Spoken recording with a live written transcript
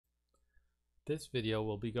this video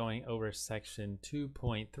we'll be going over section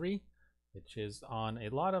 2.3, which is on a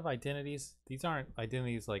lot of identities. These aren't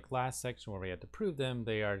identities like last section where we had to prove them.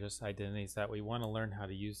 They are just identities that we want to learn how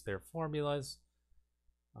to use their formulas.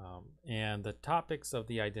 And the topics of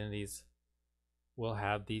the identities will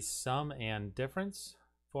have the sum and difference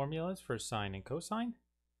formulas for sine and cosine.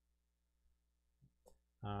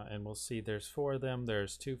 And we'll see there's 4 of them.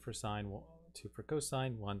 There's 2 for sine, 2 for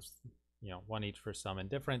cosine, one each for sum and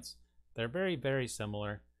difference. They're very, very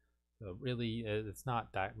similar. So really, it's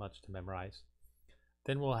not that much to memorize.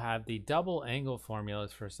 Then we'll have the double angle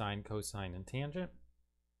formulas for sine, cosine, and tangent,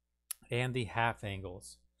 and the half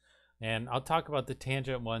angles. And I'll talk about the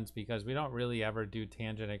tangent ones because we don't really ever do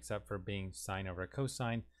tangent except for being sine over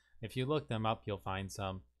cosine. If you look them up, you'll find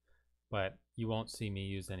some, but you won't see me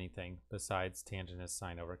use anything besides tangent as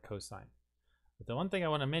sine over cosine. But the one thing I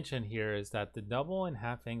want to mention here is that the double and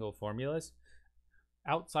half angle formulas,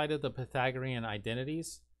 outside of the Pythagorean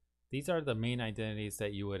identities, these are the main identities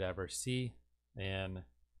that you would ever see in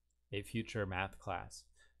a future math class.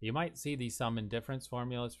 You might see the sum and difference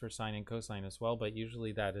formulas for sine and cosine as well, but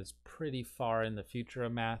usually that is pretty far in the future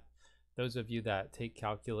of math. Those of you that take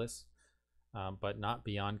calculus, but not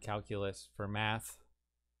beyond calculus for math,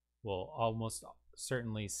 will almost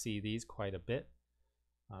certainly see these quite a bit.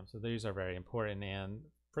 So these are very important, and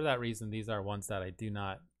for that reason, these are ones that I do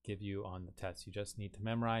not give you on the test. You just need to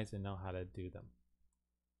memorize and know how to do them.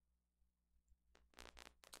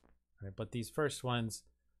 All right, but these first ones,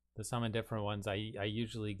 the sum and different ones, I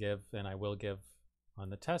usually give, and I will give on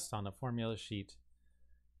the test on a formula sheet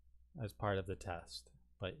as part of the test,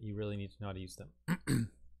 but you really need to know how to use them.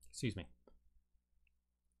 Excuse me.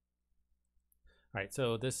 All right,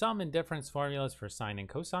 so the sum and difference formulas for sine and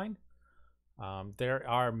cosine. There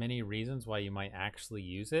are many reasons why you might actually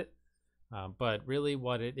use it, but really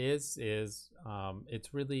what it is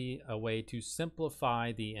it's really a way to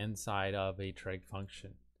simplify the inside of a trig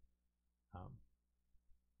function.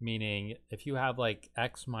 Meaning if you have like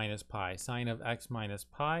x minus pi, sine of x minus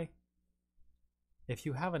pi, if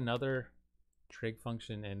you have another trig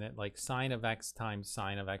function in it, like sine of x times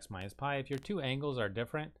sine of x minus pi, if your two angles are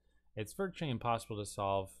different, it's virtually impossible to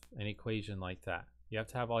solve an equation like that. You have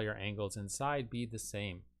to have all your angles inside be the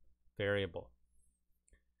same variable.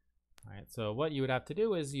 All right, so what you would have to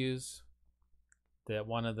do is use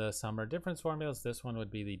one of the sum or difference formulas. This one would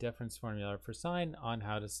be the difference formula for sine on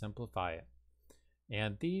how to simplify it.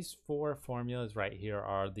 And these 4 formulas right here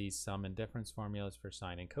are the sum and difference formulas for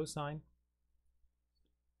sine and cosine.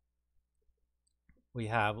 We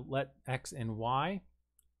have let x and y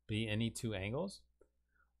be any 2 angles.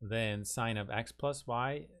 Then sine of x plus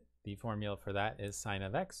y, the formula for that is sine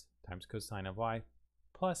of x times cosine of y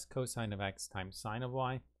plus cosine of x times sine of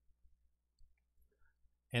y.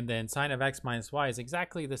 And then sine of x minus y is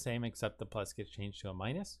exactly the same except the plus gets changed to a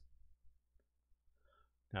minus.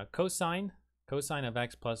 Now cosine of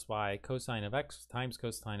x plus y, cosine of x times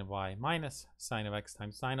cosine of y minus sine of x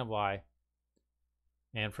times sine of y.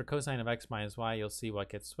 And for cosine of x minus y, you'll see what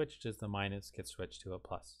gets switched is the minus gets switched to a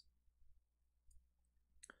plus.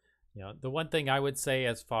 The one thing I would say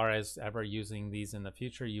as far as ever using these in the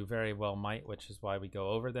future, you very well might, which is why we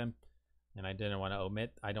go over them. And I don't want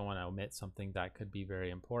to omit something that could be very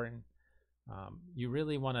important. You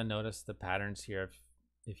really want to notice the patterns here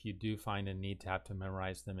if you do find a need to have to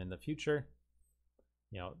memorize them in the future.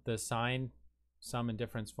 The sine, sum and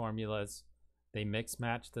difference formulas, they mix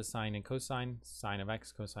match the sine and cosine, sine of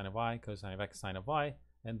x, cosine of y, cosine of x, sine of y,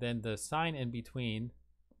 and then the sign in between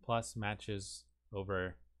plus matches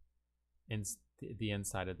over in the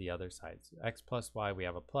inside of the other side. So x plus y, we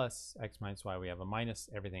have a plus, x minus y, we have a minus,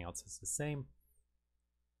 everything else is the same.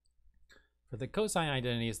 For the cosine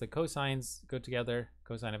identities, the cosines go together,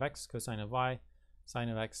 cosine of x, cosine of y, sine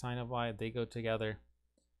of x, sine of y, they go together.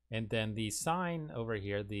 And then the sign over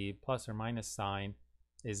here, the plus or minus sign,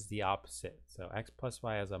 is the opposite. So x plus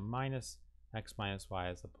y has a minus, x minus y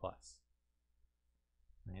has a plus.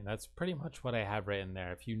 And that's pretty much what I have written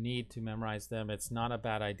there. If you need to memorize them, it's not a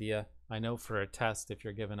bad idea. I know for a test, if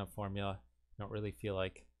you're given a formula, you don't really feel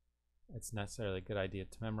like it's necessarily a good idea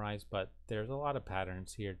to memorize, but there's a lot of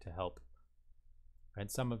patterns here to help.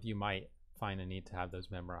 And some of you might find a need to have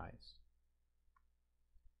those memorized.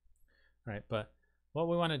 All right, but what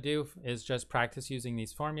we want to do is just practice using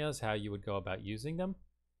these formulas, how you would go about using them.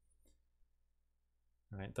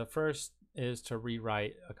 All right, the first is to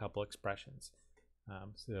rewrite a couple expressions.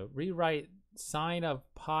 So rewrite sine of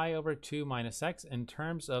pi over 2 minus x in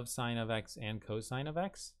terms of sine of x and cosine of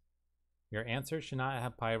x. Your answer should not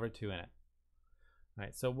have pi over 2 in it. All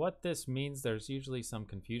right, so what this means, there's usually some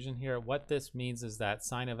confusion here. What this means is that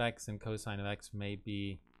sine of x and cosine of x may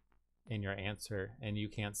be in your answer and you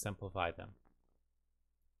can't simplify them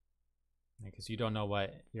because you don't know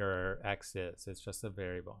what your x is. It's just a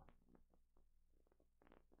variable.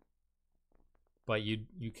 But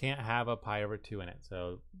you can't have a pi over 2 in it,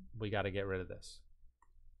 so we got to get rid of this.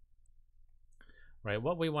 Right,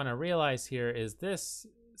 what we want to realize here is this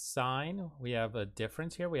sign, we have a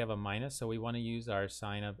difference here, we have a minus, so we want to use our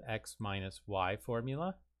sine of x minus y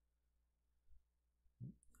formula.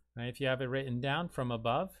 Right, if you have it written down from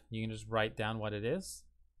above, you can just write down what it is.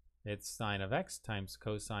 It's sine of x times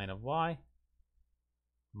cosine of y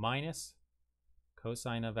minus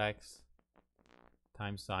cosine of x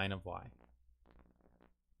times sine of y.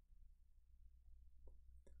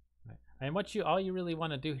 Right. And what all you really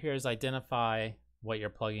want to do here is identify what you're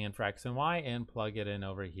plugging in for x and y and plug it in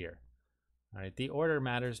over here. All right, the order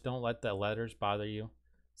matters. Don't let the letters bother you.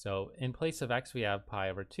 So in place of x, we have pi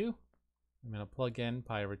over 2. I'm going to plug in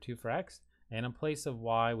pi over 2 for x. And in place of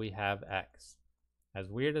y, we have x. As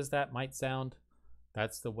weird as that might sound,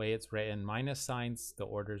 that's the way it's written. Minus signs, the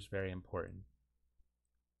order is very important.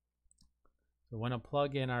 So when I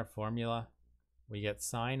plug in our formula, we get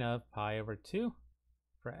sine of pi over 2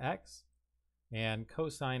 for x and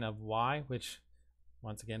cosine of y, which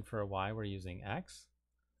once again for a y we're using x,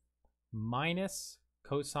 minus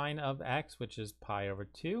cosine of x, which is pi over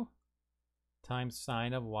 2, times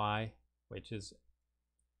sine of y, which is,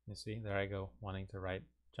 you see, there I go, wanting to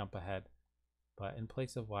jump ahead. But in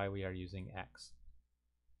place of y, we are using x.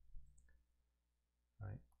 All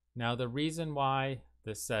right. Now the reason why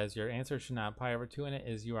this says your answer should not have pi over 2 in it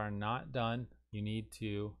is you are not done. You need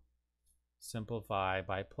to simplify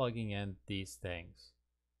by plugging in these things.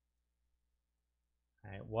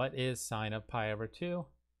 All right, what is sine of pi over 2?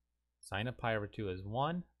 Sine of pi over 2 is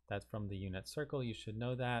 1. That's from the unit circle. You should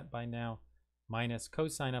know that by now. Minus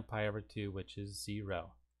cosine of pi over 2, which is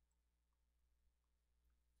 0.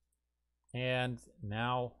 And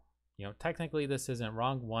now, technically this isn't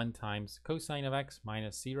wrong. 1 times cosine of x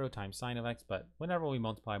minus 0 times sine of x. But whenever we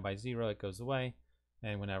multiply by 0, it goes away.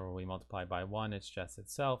 And whenever we multiply by 1, it's just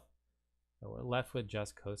itself. So we're left with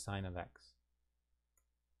just cosine of x.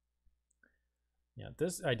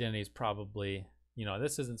 This identity is probably,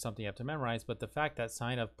 this isn't something you have to memorize, but the fact that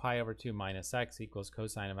sine of pi over 2 minus x equals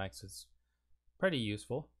cosine of x is pretty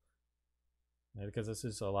useful, because this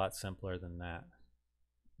is a lot simpler than that.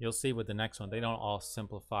 You'll see with the next one, they don't all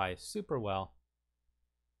simplify super well,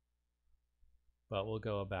 but we'll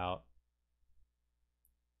go about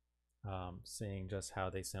seeing just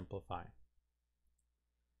how they simplify.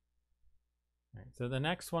 All right, so the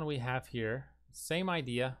next one we have here, same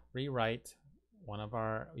idea, rewrite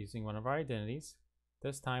using one of our identities.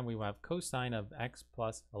 This time we have cosine of x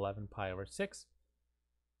plus 11 pi over 6.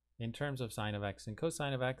 In terms of sine of x and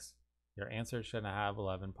cosine of x, your answer should have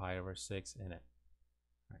 11 pi over 6 in it.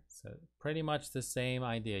 All right, so pretty much the same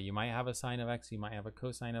idea. You might have a sine of x, you might have a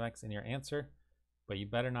cosine of x in your answer, but you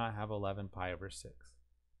better not have 11 pi over 6.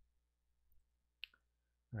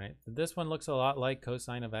 All right, so this one looks a lot like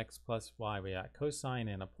cosine of x plus y. We got cosine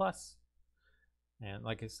and a plus. And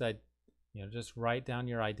like I said, just write down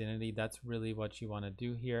your identity. That's really what you want to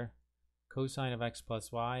do here. Cosine of x plus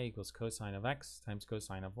y equals cosine of x times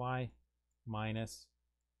cosine of y minus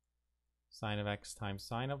sine of x times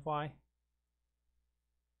sine of y.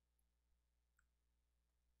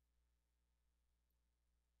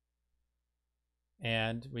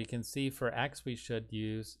 And we can see for x, we should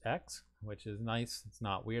use x, which is nice. It's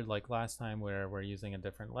not weird like last time where we're using a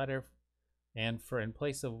different letter. And for in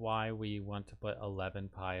place of y, we want to put 11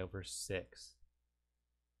 pi over 6.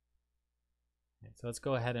 Okay, so let's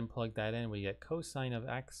go ahead and plug that in. We get cosine of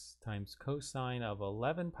x times cosine of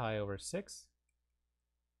 11 pi over 6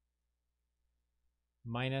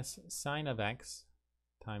 minus sine of x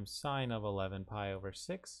times sine of 11 pi over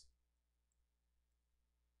 6.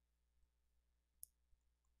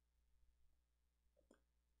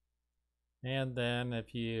 And then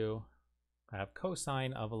if you have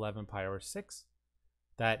cosine of 11 pi over 6,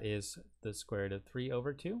 that is the square root of 3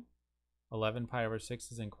 over 2. 11 pi over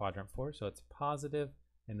 6 is in quadrant 4, so it's positive,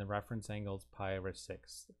 and the reference angle is pi over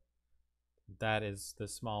 6. That is the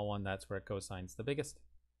small one. That's where cosine's the biggest.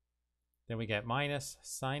 Then we get minus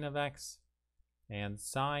sine of x, and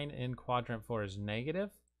sine in quadrant 4 is negative,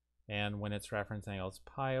 and when its reference angle is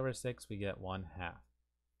pi over 6, we get 1/2.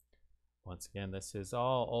 Once again, this is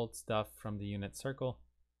all old stuff from the unit circle.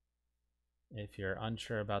 If you're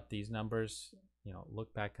unsure about these numbers,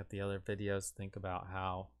 look back at the other videos, think about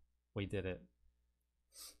how we did it.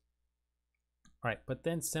 All right, but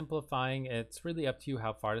then simplifying, it's really up to you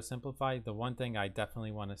how far to simplify. The one thing I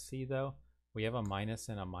definitely want to see though, we have a minus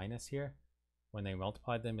and a minus here. When they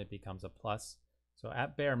multiply them, it becomes a plus. So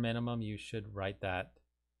at bare minimum, you should write that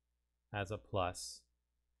as a plus.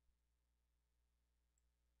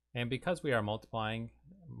 And because we are multiplying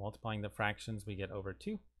the fractions, we get over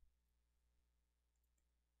 2.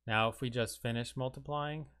 Now, if we just finish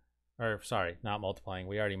multiplying, or sorry, not multiplying,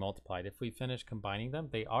 we already multiplied. If we finish combining them,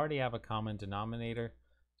 they already have a common denominator.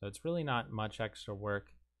 So it's really not much extra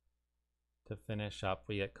work to finish up.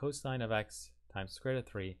 We get cosine of x times square root of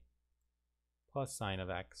 3 plus sine of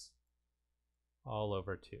x all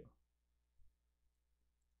over 2.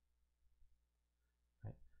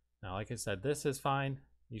 Right. Now, like I said, this is fine.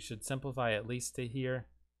 You should simplify at least to here,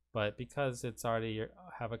 but because it's already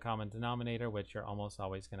have a common denominator, which you're almost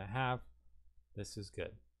always going to have, this is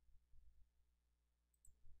good.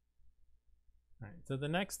 All right, so the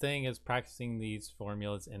next thing is practicing these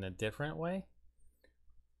formulas in a different way.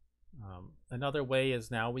 Another way is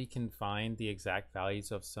now we can find the exact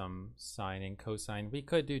values of some sine and cosine. We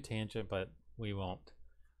could do tangent, but we won't.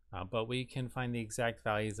 But we can find the exact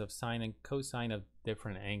values of sine and cosine of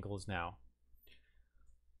different angles now.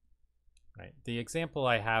 Right. The example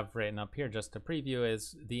I have written up here just to preview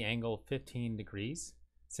is the angle 15 degrees,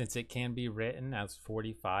 since it can be written as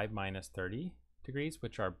 45 minus 30 degrees,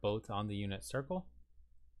 which are both on the unit circle.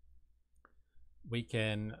 We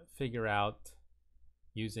can figure out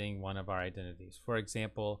using one of our identities. For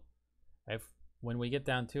example, when we get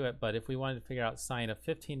down to it, but if we wanted to figure out sine of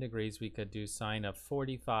 15 degrees, we could do sine of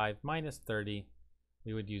 45 minus 30.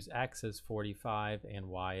 We would use x as 45 and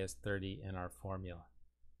y as 30 in our formula.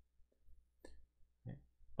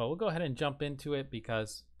 But we'll go ahead and jump into it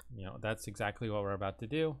because, you know, that's exactly what we're about to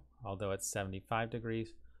do. Although it's 75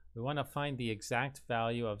 degrees, we want to find the exact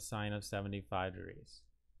value of sine of 75 degrees.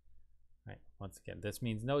 Right. Once again, this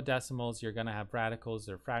means no decimals. You're going to have radicals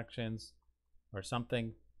or fractions or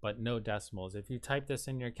something, but no decimals. If you type this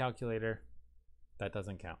in your calculator, that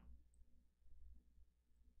doesn't count.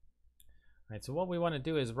 All right, so what we want to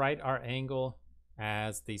do is write our angle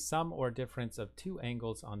as the sum or difference of two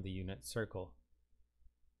angles on the unit circle.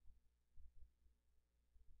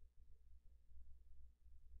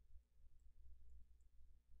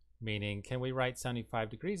 Meaning, can we write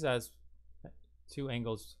 75 degrees as two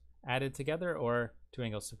angles added together or two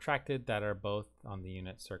angles subtracted that are both on the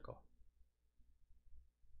unit circle?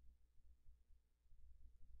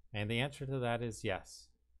 And the answer to that is yes.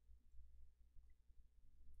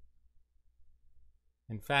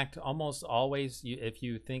 In fact, almost always, if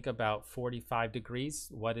you think about 45 degrees,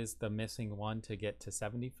 what is the missing one to get to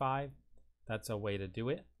 75? That's a way to do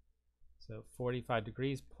it. So 45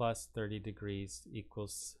 degrees plus 30 degrees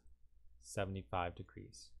equals 75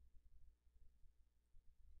 degrees.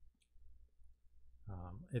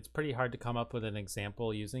 It's pretty hard to come up with an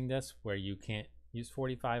example using this where you can't use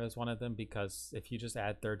 45 as one of them, because if you just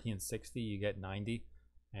add 30 and 60, you get 90,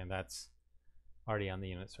 and that's already on the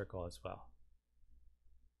unit circle as well.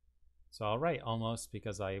 So I'll write almost,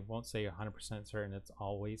 because I won't say 100% certain it's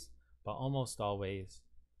always, but almost always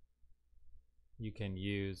you can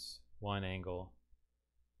use one angle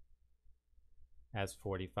as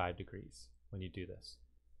 45 degrees when you do this.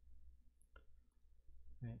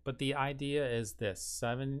 Right. But the idea is this: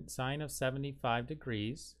 sine of 75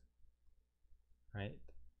 degrees, right?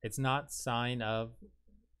 It's not sine of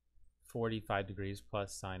 45 degrees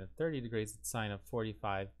plus sine of 30 degrees. It's sine of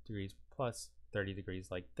 45 degrees plus 30 degrees,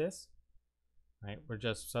 like this, right? We're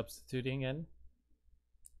just substituting in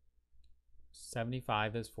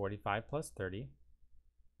 75 is 45 plus 30.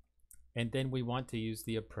 And then we want to use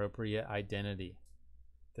the appropriate identity.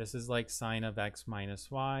 This is like sine of x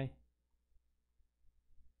minus y.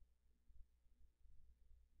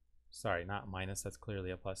 Sorry, not minus, that's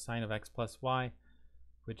clearly a plus. Sine of x plus y,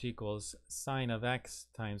 which equals sine of x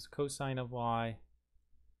times cosine of y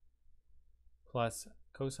plus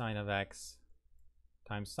cosine of x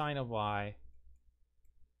times sine of y.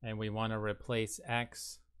 And we want to replace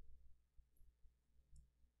x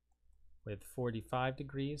with 45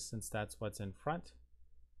 degrees, since that's what's in front,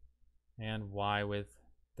 and y with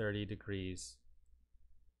 30 degrees,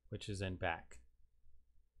 which is in back.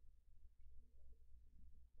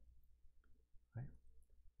 Right.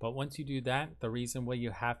 But once you do that, the reason why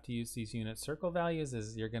you have to use these unit circle values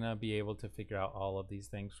is you're going to be able to figure out all of these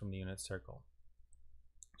things from the unit circle.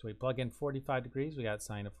 So we plug in 45 degrees, we got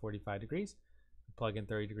sine of 45 degrees. We plug in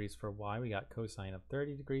 30 degrees for y, we got cosine of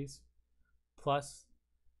 30 degrees, plus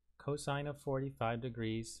cosine of 45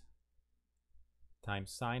 degrees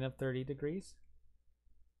times sine of 30 degrees.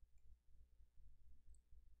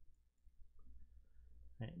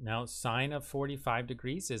 Right, now sine of 45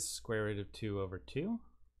 degrees is square root of 2 over 2.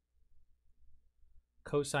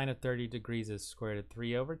 Cosine of 30 degrees is square root of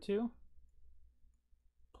 3 over 2.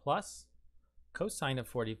 Plus cosine of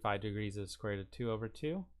 45 degrees is square root of 2 over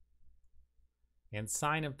 2. And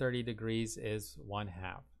sine of 30 degrees is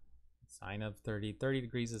 1/2. Sine of 30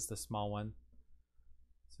 degrees is the small one.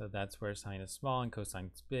 So that's where sine is small and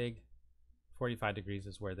cosine is big. 45 degrees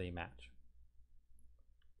is where they match.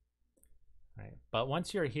 All right. But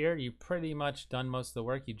once you're here, you've pretty much done most of the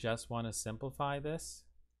work. You just want to simplify this.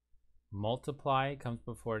 Multiply comes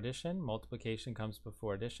before addition. Multiplication comes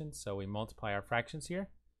before addition. So we multiply our fractions here.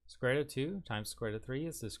 Square root of 2 times square root of 3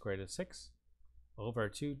 is the square root of 6. Over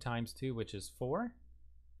 2 times 2, which is 4.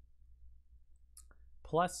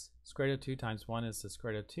 Plus square root of 2 times 1 is the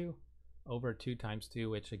square root of 2. Over 2 times 2,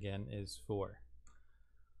 which again is 4.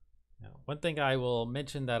 Now, one thing I will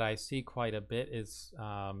mention that I see quite a bit is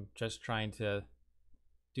just trying to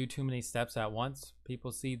do too many steps at once.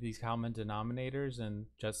 People see these common denominators and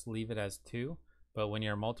just leave it as 2. But when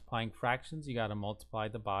you're multiplying fractions, you got to multiply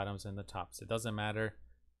the bottoms and the tops. It doesn't matter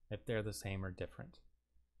if they're the same or different.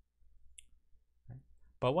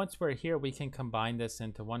 But once we're here, we can combine this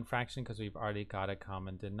into one fraction because we've already got a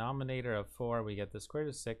common denominator of 4. We get the square root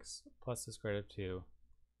of 6 plus the square root of 2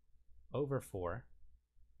 over 4.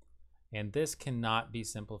 And this cannot be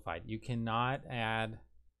simplified. You cannot add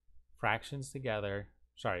fractions together,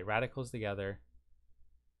 radicals together,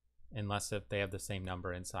 unless if they have the same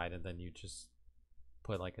number inside, and then you just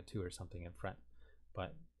put like a 2 or something in front.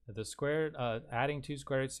 But the adding 2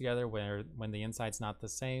 square roots together when the inside's not the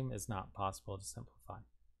same is not possible to simplify.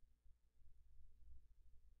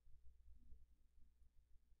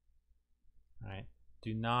 All right.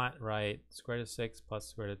 Do not write square root of 6 plus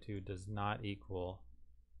square root of 2 does not equal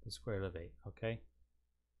the square root of 8, okay?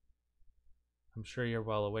 I'm sure you're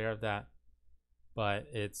well aware of that, but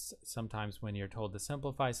it's sometimes when you're told to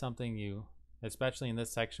simplify something, especially in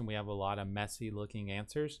this section, we have a lot of messy looking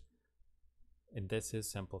answers, and this is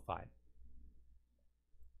simplified.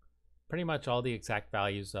 Pretty much all the exact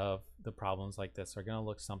values of the problems like this are going to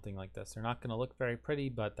look something like this. They're not going to look very pretty,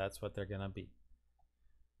 but that's what they're going to be.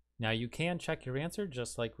 Now you can check your answer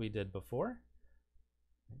just like we did before.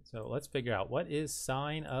 So let's figure out, what is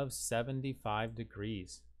sine of 75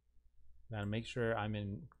 degrees? Gotta make sure I'm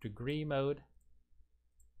in degree mode.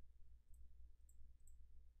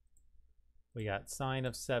 We got sine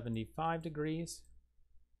of 75 degrees.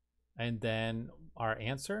 And then our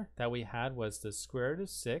answer that we had was the square root of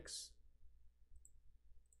 6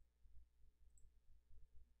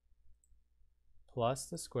 plus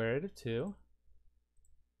the square root of 2.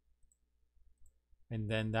 And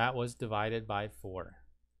then that was divided by 4.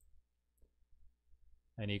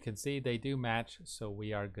 And you can see they do match, so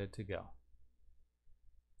we are good to go.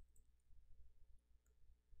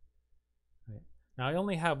 Right. Now I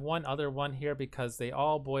only have one other one here because they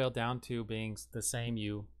all boil down to being the same.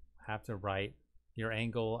 You have to write your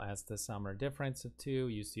angle as the sum or difference of 2,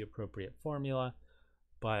 use the appropriate formula.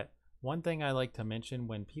 But one thing I like to mention,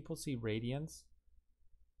 when people see radians,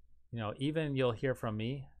 even you'll hear from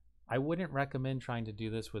me, I wouldn't recommend trying to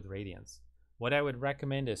do this with radians. What I would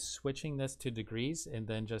recommend is switching this to degrees and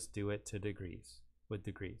then just do it to degrees with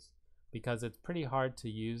degrees, because it's pretty hard to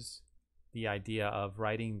use the idea of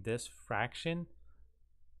writing this fraction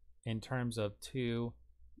in terms of 2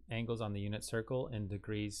 angles on the unit circle in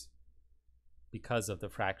degrees because of the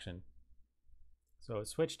fraction. So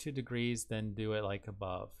switch to degrees, then do it like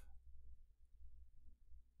above.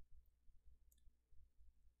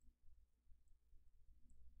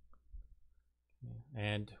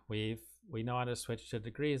 And we know how to switch to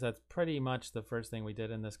degrees. That's pretty much the first thing we did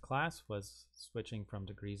in this class, was switching from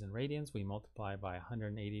degrees and radians. We multiply by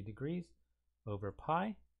 180 degrees over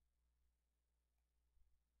pi.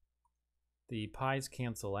 The pi's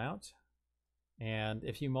cancel out. And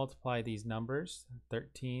if you multiply these numbers,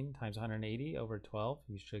 13 times 180 over 12,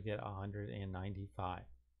 you should get 195.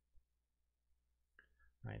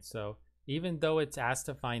 All right, so even though it's asked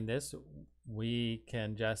to find this, we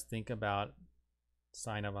can just think about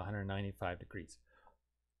sine of 195 degrees.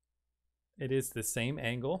 It is the same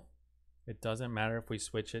angle. It doesn't matter if we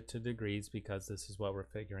switch it to degrees because this is what we're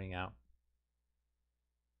figuring out.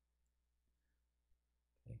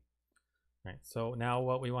 Okay. All right, so now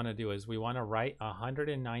what we want to do is we want to write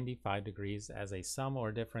 195 degrees as a sum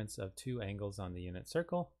or difference of 2 angles on the unit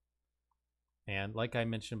circle. And like I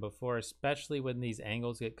mentioned before, especially when these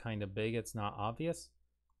angles get kind of big, it's not obvious.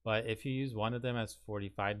 But if you use one of them as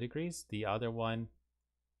 45 degrees, the other one,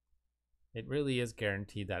 it really is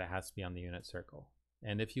guaranteed that it has to be on the unit circle.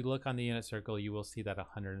 And if you look on the unit circle, you will see that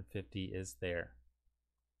 150 is there.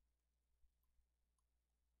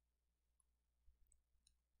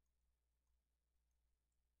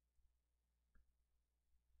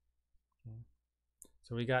 Okay.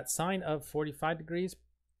 So we got sine of 45 degrees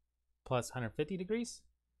plus 150 degrees.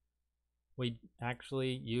 We actually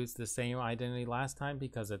used the same identity last time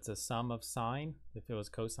because it's a sum of sine. If it was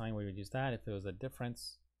cosine, we would use that. If it was a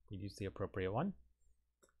difference, we'd use the appropriate one.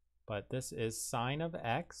 But this is sine of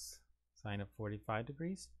x, sine of 45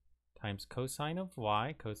 degrees, times cosine of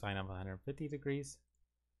y, cosine of 150 degrees,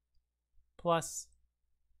 plus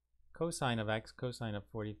cosine of x, cosine of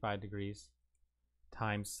 45 degrees,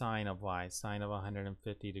 times sine of y, sine of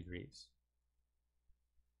 150 degrees.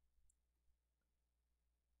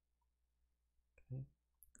 Okay.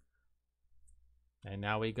 And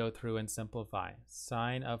now we go through and simplify.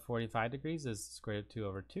 Sine of 45 degrees is square root of 2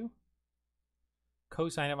 over 2.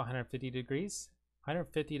 Cosine of 150 degrees.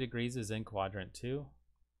 150 degrees is in quadrant 2.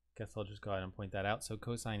 Guess I'll just go ahead and point that out. So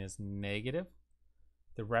cosine is negative.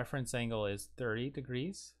 The reference angle is 30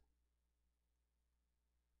 degrees,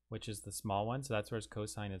 which is the small one. So that's where its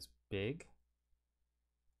cosine is big.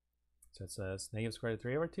 So it says negative square root of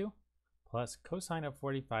 3 over 2 plus cosine of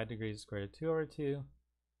 45 degrees square root of 2 over 2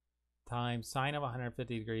 times sine of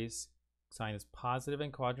 150 degrees. Sine is positive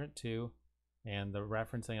in quadrant 2. And the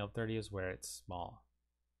reference angle of 30 is where it's small.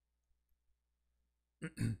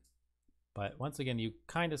 But once again, you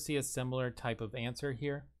kind of see a similar type of answer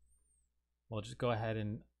here. We'll just go ahead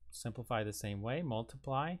and simplify the same way.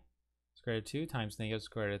 Multiply square root of 2 times negative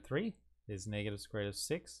square root of 3 is negative square root of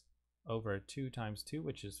 6 over 2 times 2,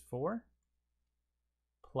 which is 4.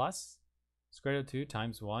 Plus square root of 2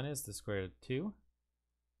 times 1 is the square root of 2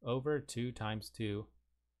 over 2 times 2,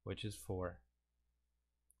 which is 4.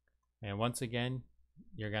 And once again,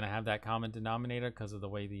 you're going to have that common denominator because of the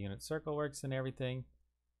way the unit circle works and everything.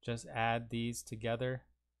 Just add these together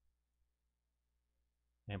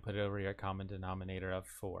and put it over your common denominator of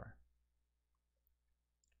 4.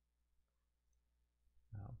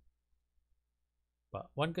 But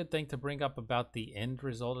one good thing to bring up about the end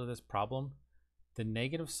result of this problem, the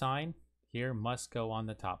negative sign here must go on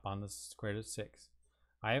the top, on the square root of 6.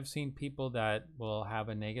 I have seen people that will have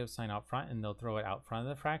a negative sign out front and they'll throw it out front of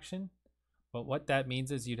the fraction. But what that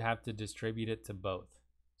means is you'd have to distribute it to both.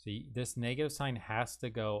 So this negative sign has to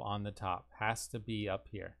go on the top, has to be up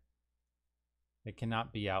here. It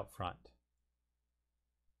cannot be out front.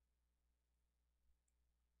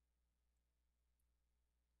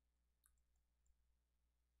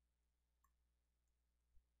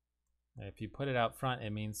 If you put it out front,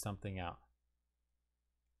 it means something out.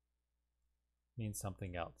 It means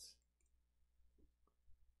something else.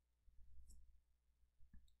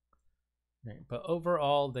 Right, but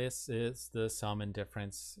overall, this is the sum and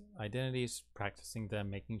difference identities, practicing them,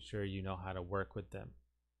 making sure you know how to work with them.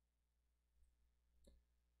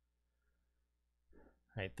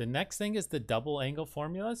 All right, the next thing is the double angle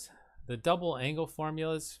formulas. The double angle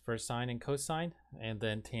formulas for sine and cosine, and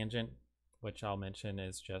then tangent, which I'll mention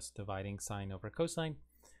is just dividing sine over cosine.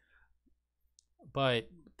 But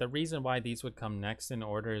the reason why these would come next in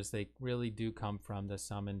order is they really do come from the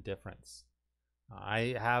sum and difference.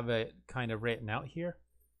 I have it kind of written out here.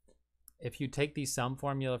 If you take the sum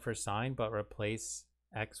formula for sine but replace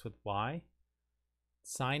x with y,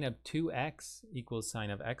 sine of 2x equals sine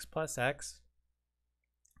of x plus x.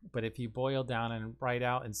 But if you boil down and write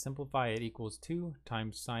out and simplify, it equals 2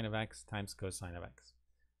 times sine of x times cosine of x.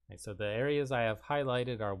 Okay, so the areas I have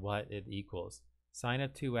highlighted are what it equals. Sine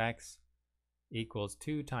of 2x equals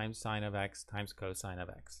 2 times sine of x times cosine of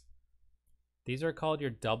x. These are called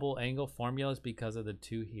your double angle formulas because of the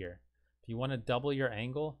 2 here. If you want to double your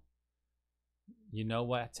angle, you know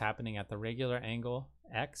what's happening at the regular angle,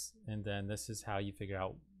 x, and then this is how you figure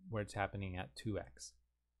out where it's happening at 2x.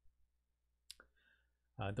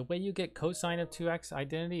 The way you get cosine of 2x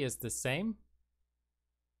identity is the same.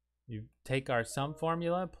 You take our sum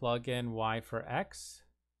formula, plug in y for x,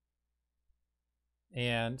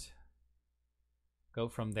 and go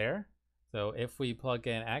from there. So if we plug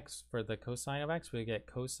in x for the cosine of x, we get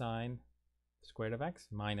cosine squared of x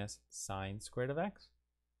minus sine squared of x.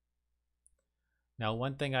 Now,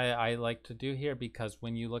 one thing I like to do here, because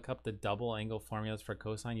when you look up the double angle formulas for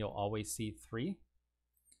cosine, you'll always see 3.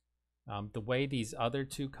 The way these other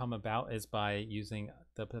two come about is by using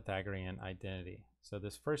the Pythagorean identity. So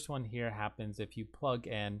this first one here happens if you plug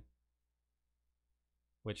in,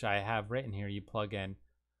 which I have written here, you plug in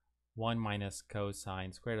 1 minus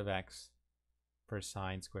cosine squared of x for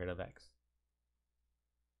sine squared of x.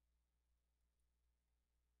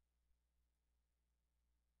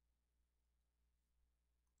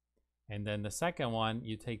 And then the second one,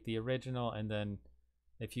 you take the original, and then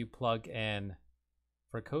if you plug in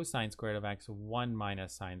for cosine squared of x, 1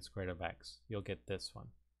 minus sine squared of x, you'll get this one.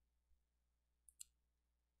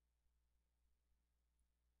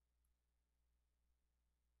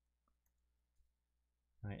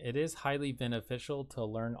 Right. It is highly beneficial to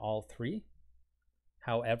learn all three.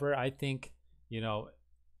 However, I think,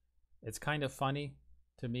 it's kind of funny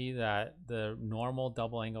to me that the normal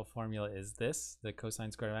double angle formula is this, the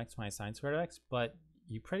cosine squared of x minus sine squared of x, but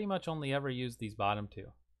you pretty much only ever use these bottom two.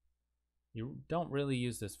 You don't really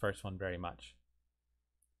use this first one very much.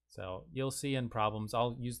 So you'll see in problems,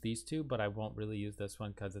 I'll use these two, but I won't really use this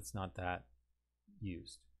one because it's not that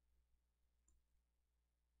used.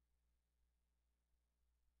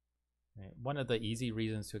 Right. One of the easy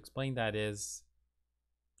reasons to explain that is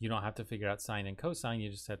you don't have to figure out sine and cosine,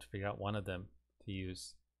 you just have to figure out one of them to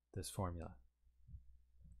use this formula,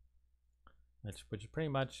 which is pretty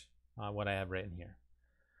much what I have written here.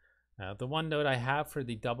 The one note I have for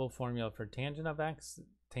the double formula for tangent of x,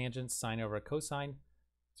 tangent sine over cosine.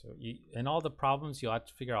 So in all the problems, you'll have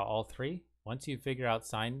to figure out all three. Once you figure out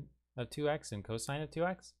sine of 2x and cosine of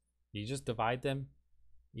 2x, you just divide them,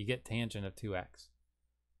 you get tangent of 2x.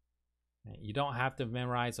 You don't have to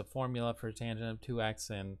memorize a formula for tangent of 2x,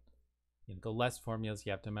 and the less formulas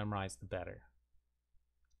you have to memorize, the better.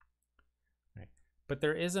 Right. But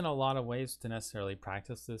there isn't a lot of ways to necessarily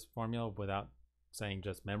practice this formula without saying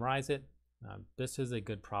just memorize it. This is a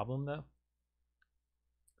good problem though.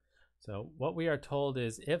 So what we are told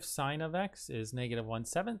is if sine of x is negative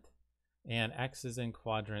 1/7 and x is in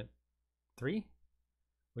quadrant 3,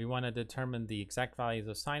 we want to determine the exact values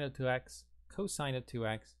of sine of 2x, cosine of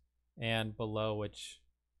 2x, and below, which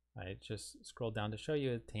I just scrolled down to show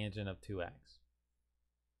you, a tangent of 2x.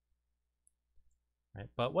 Right,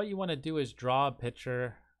 but what you want to do is draw a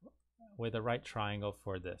picture with a right triangle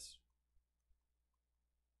for this.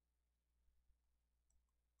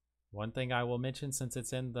 One thing I will mention, since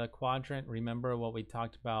it's in the quadrant, remember what we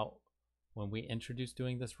talked about when we introduced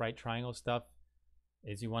doing this right triangle stuff,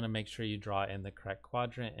 is you want to make sure you draw in the correct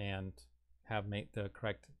quadrant and make the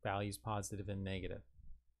correct values positive and negative.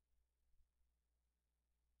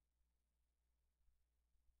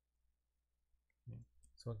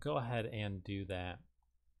 So we'll go ahead and do that.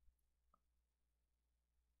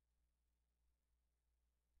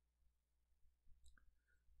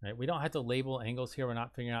 Right, we don't have to label angles here. We're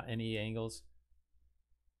not figuring out any angles.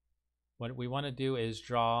 What we want to do is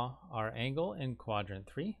draw our angle in quadrant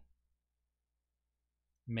 3.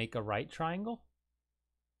 Make a right triangle,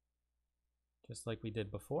 just like we did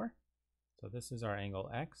before. So this is our angle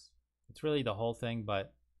x. It's really the whole thing,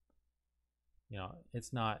 but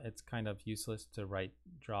it's kind of useless to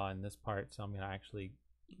draw in this part, so I'm going to actually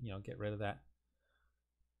get rid of that.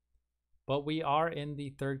 But we are in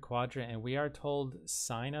the third quadrant, and we are told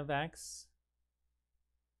sine of x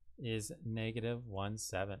is negative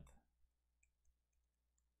 1/7.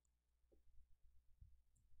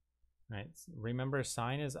 Right. Remember,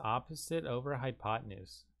 sine is opposite over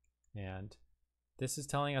hypotenuse, and this is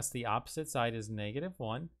telling us the opposite side is negative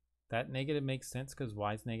 1. That negative makes sense because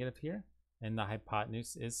y is negative here, and the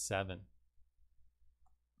hypotenuse is 7.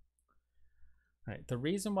 All right, the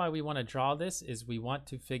reason why we want to draw this is we want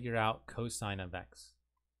to figure out cosine of x.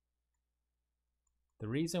 The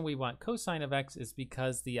reason we want cosine of x is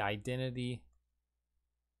because the identity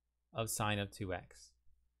of sine of 2x.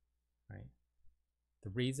 Right. The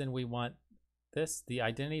reason we want this, the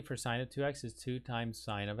identity for sine of 2x is 2 times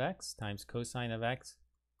sine of x times cosine of x.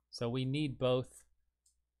 So we need both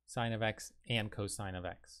sine of x and cosine of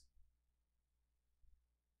x.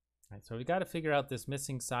 All right, so we got to figure out this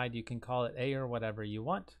missing side. You can call it a or whatever you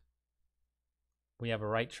want. We have a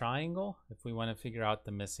right triangle. If we want to figure out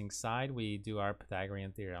the missing side, we do our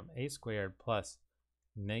Pythagorean theorem. A squared plus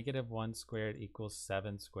negative 1 squared equals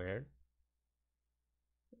 7 squared.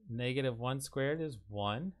 Negative 1 squared is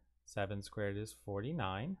 1. 7 squared is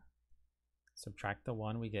 49. Subtract the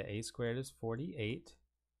 1, we get a squared is 48.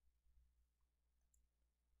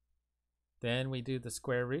 Then we do the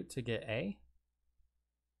square root to get a.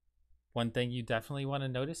 One thing you definitely want to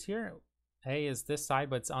notice here, a is this side,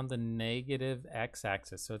 but it's on the negative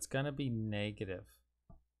x-axis, so it's going to be negative.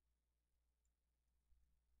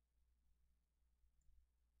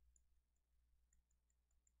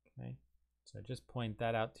 Okay, so just point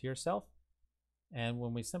that out to yourself. And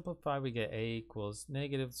when we simplify, we get a equals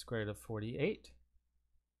negative square root of 48.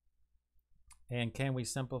 And can we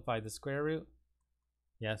simplify the square root?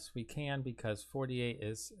 Yes, we can, because 48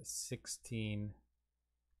 is 16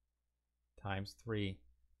 times 3.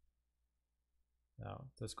 So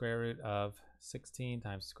the square root of 16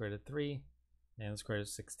 times the square root of 3, and the square root of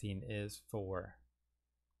 16 is 4.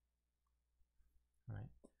 All right.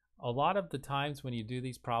 A lot of the times when you do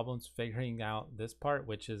these problems, figuring out this part,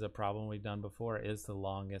 which is a problem we've done before, is the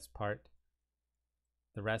longest part.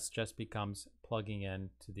 The rest just becomes plugging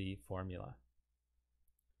into the formula.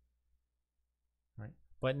 All right.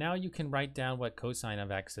 But now you can write down what cosine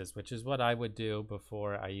of x is, which is what I would do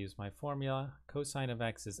before I use my formula. Cosine of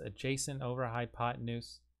x is adjacent over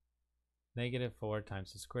hypotenuse, -4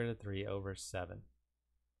 times the square root of 3 over 7.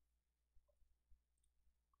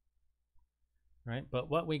 Right, but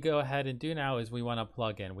what we go ahead and do now is we want to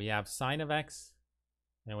plug in. We have sine of x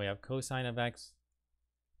and we have cosine of x.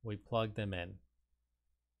 We plug them in.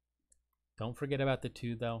 Don't forget about the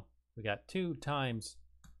 2 though. We got 2 times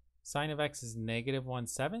sine of x is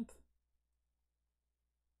 -1/7.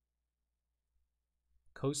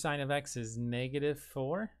 Cosine of x is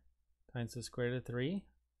 -4 times the square root of 3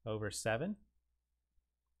 over 7.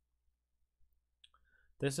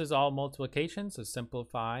 This is all multiplication, so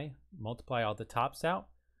simplify, multiply all the tops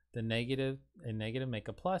out. The negative and negative make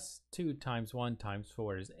a plus. 2 times 1 times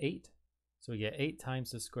 4 is 8. So we get 8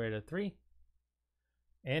 times the square root of 3.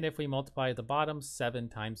 And if we multiply the bottom, 7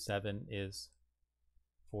 times 7 is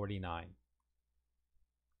 49.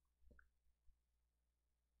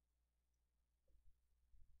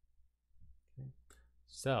 Okay.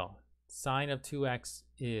 So sine of 2x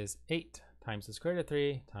is 8 times the square root of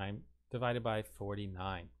 3 divided by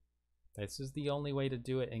 49. This is the only way to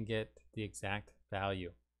do it and get the exact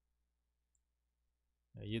value.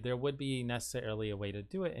 There would be necessarily a way to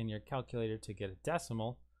do it in your calculator to get a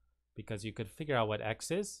decimal, because you could figure out what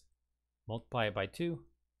x is, multiply it by 2,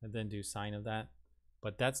 and then do sine of that.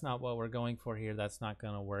 But that's not what we're going for here. That's not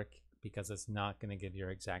going to work because it's not going to give your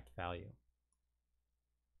exact value.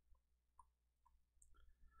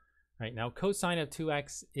 All right, now cosine of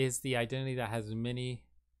 2x is the identity that has many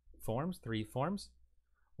forms, 3 forms.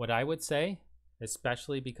 What I would say,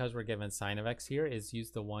 especially because we're given sine of x here, is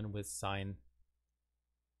use the one with sine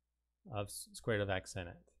of square root of x in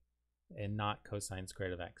it, and not cosine square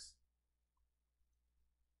root of x.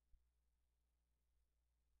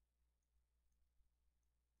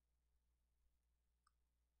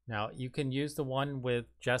 Now you can use the one with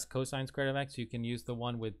just cosine square root of x, you can use the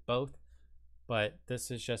one with both, but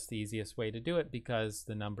this is just the easiest way to do it because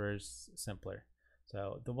the number is simpler.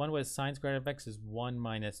 So the one with sine squared of x is 1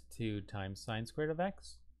 minus 2 times sine squared of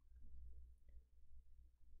x.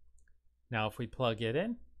 Now if we plug it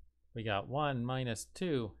in, we got 1 minus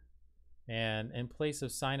 2, and in place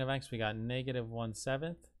of sine of x we got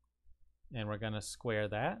 -1/7, and we're going to square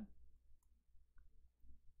that.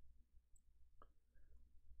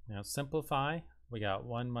 Now simplify, we got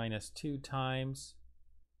 1 minus 2 times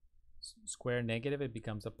square negative, it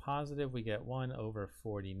becomes a positive, we get 1 over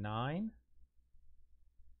 49.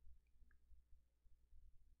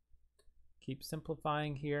 Keep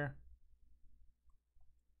simplifying here.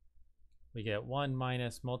 We get 1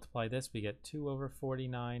 minus, multiply this, we get 2 over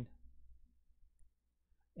 49.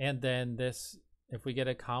 And then this, if we get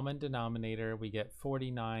a common denominator, we get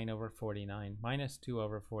 49 over 49 minus 2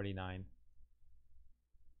 over 49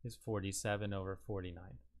 is 47 over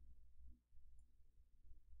 49.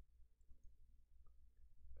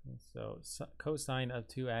 Okay, so cosine of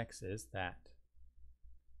 2x is that.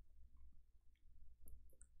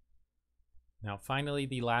 Now finally,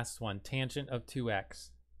 the last one, tangent of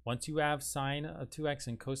 2x. Once you have sine of 2x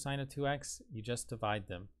and cosine of 2x, you just divide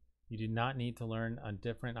them. You do not need to learn a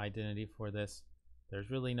different identity for this. There's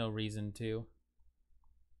really no reason to.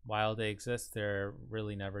 While they exist, they're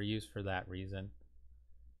really never used for that reason.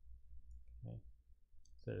 Okay.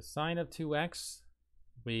 So the sine of 2x,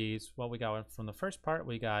 what we got from the first part,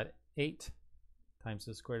 we got 8 times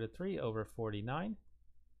the square root of 3 over 49.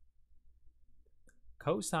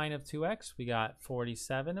 Cosine of 2x, we got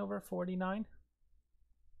 47 over 49.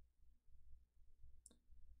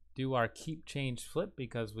 Do our keep, change, flip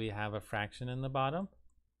because we have a fraction in the bottom.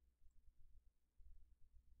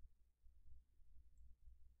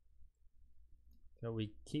 So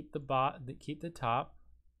we keep the top,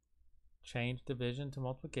 change division to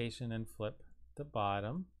multiplication, and flip the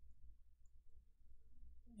bottom.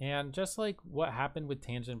 And just like what happened with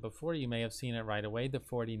tangent before, you may have seen it right away. The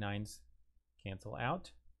 49s cancel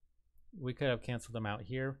out. We could have canceled them out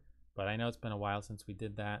here, but I know it's been a while since we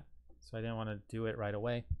did that, so I didn't want to do it right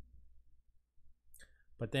away.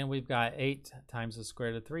 But then we've got 8 times the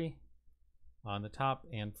square root of 3 on the top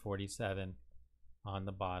and 47 on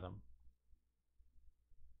the bottom.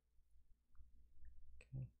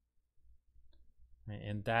 Okay. Right,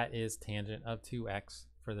 and that is tangent of 2x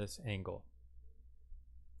for this angle.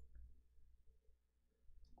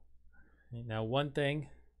 Right, now one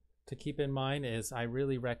thing to keep in mind is I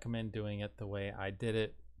really recommend doing it the way I did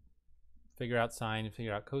it. Figure out sine,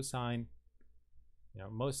 figure out cosine. You know,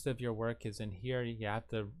 most of your work is in here. You have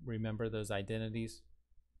to remember those identities.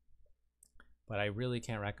 But I really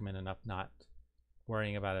can't recommend enough not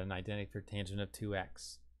worrying about an identity for tangent of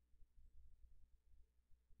 2x.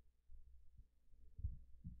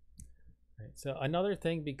 So another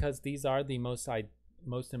thing, because these are the most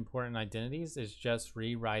important identities, is just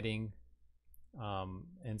rewriting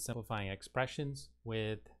and simplifying expressions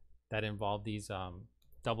that involve these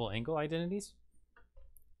double angle identities.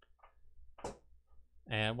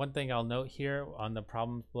 And one thing I'll note here on the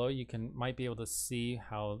problems below, you might be able to see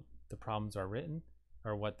how the problems are written,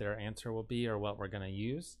 or what their answer will be, or what we're going to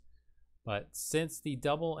use. But since the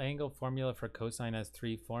double angle formula for cosine has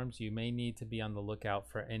 3 forms, you may need to be on the lookout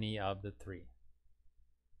for any of the 3.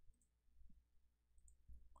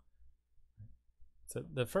 So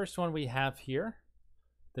the first one we have here,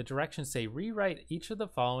 the directions say rewrite each of the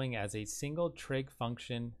following as a single trig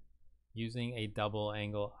function using a double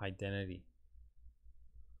angle identity.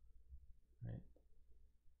 Right.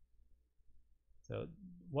 So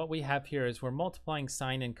what we have here is we're multiplying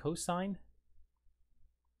sine and cosine.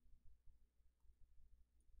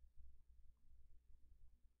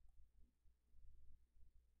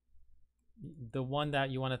 The one that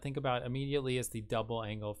you want to think about immediately is the double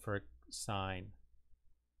angle for sine,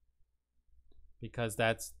 because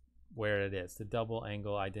that's where it is, the double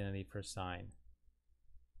angle identity for sine.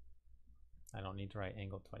 I don't need to write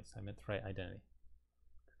angle twice, I meant to write identity.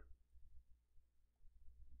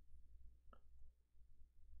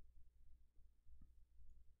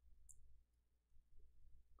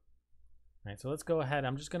 All right, so let's go ahead.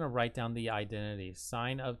 I'm just going to write down the identity.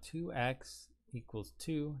 Sine of 2x equals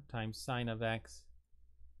 2 times sine of x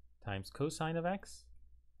times cosine of x.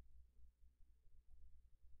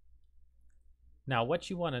 Now what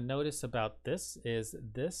you want to notice about this is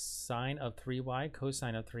this sine of 3y,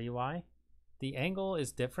 cosine of 3y, the angle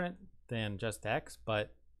is different than just x,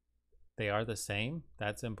 but they are the same.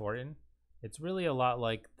 That's important. It's really a lot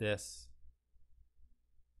like this,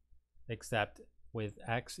 except with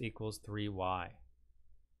x equals 3y.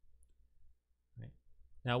 Right.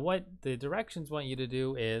 Now what the directions want you to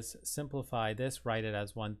do is simplify this, write it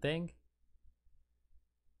as one thing.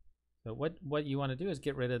 So what you want to do is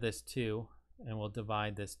get rid of this 2, and we'll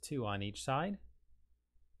divide this 2 on each side.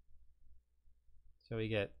 So we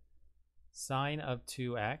get sine of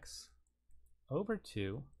 2x over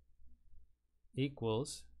 2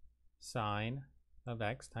 equals sine of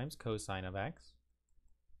x times cosine of x.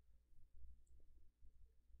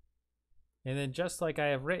 And then just like I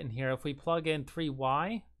have written here, if we plug in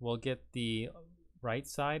 3y, we'll get the right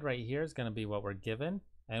side right here is going to be what we're given,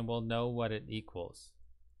 and we'll know what it equals.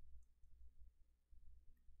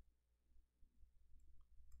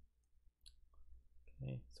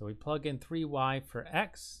 Okay, so we plug in 3y for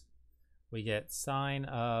x, we get sine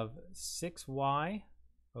of 6y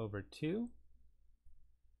over 2.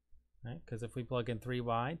 Right? Because if we plug in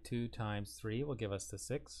 3y, 2 times 3 will give us the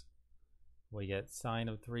 6. We get sine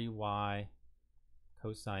of 3y,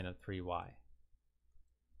 cosine of 3y.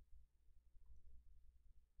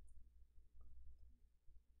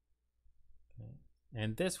 Okay.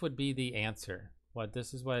 And this would be the answer.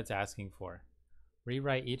 This is what it's asking for.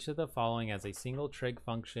 Rewrite each of the following as a single trig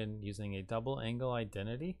function using a double angle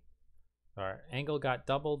identity. Our angle got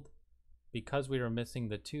doubled because we were missing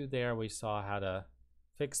the 2 there. We saw how to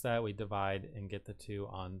fix that. We divide and get the 2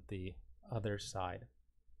 on the other side.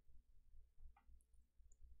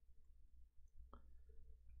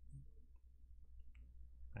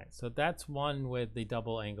 All right, so that's one with the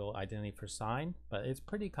double angle identity for sine, but it's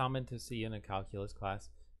pretty common to see in a calculus class,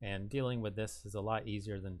 and dealing with this is a lot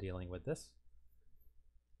easier than dealing with this.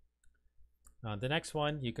 The next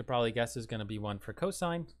one you could probably guess is going to be one for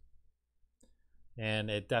cosine, and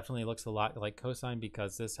it definitely looks a lot like cosine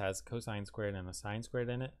because this has cosine squared and a sine squared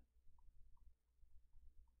in it.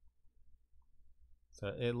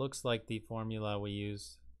 So it looks like the formula we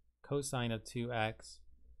use, cosine of 2x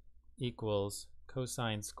equals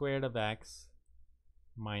cosine squared of x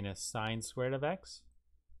minus sine squared of x.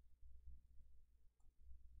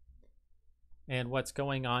 And what's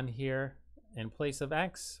going on here, in place of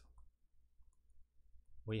x,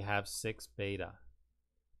 we have 6 beta,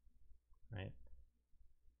 right?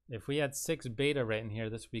 If we had 6 beta written here,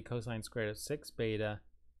 this would be cosine squared of 6 beta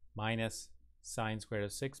minus sine squared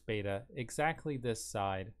of 6 beta, exactly this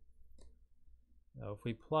side. So if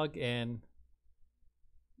we plug in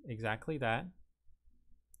exactly that,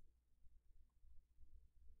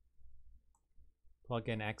 plug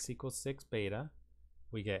in x equals 6 beta,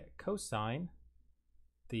 we get cosine.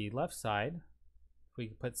 The left side, if we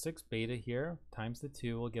put 6 beta here, times the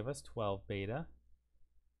 2 will give us 12 beta,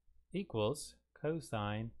 equals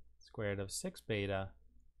cosine squared of 6 beta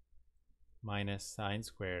minus sine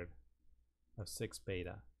squared of 6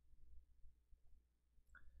 beta.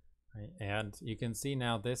 Right, and you can see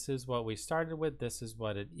now this is what we started with, this is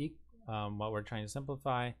what we're trying to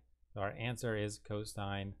simplify. So our answer is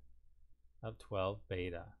cosine of 12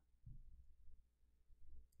 beta.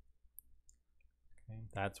 Okay,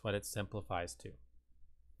 that's what it simplifies to.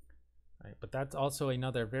 Right, but that's also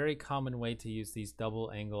another very common way to use these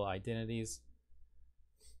double angle identities.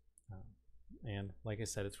 And like I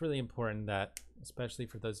said, it's really important that, especially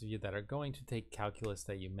for those of you that are going to take calculus,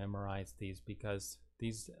 that you memorize these, because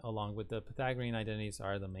these, along with the Pythagorean identities,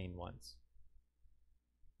 are the main ones.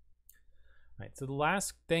 All right, so the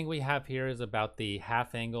last thing we have here is about the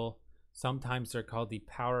half angle. Sometimes they're called the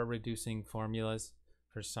power reducing formulas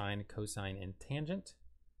for sine, cosine, and tangent.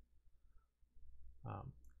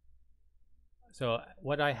 So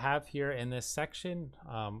what I have here in this section,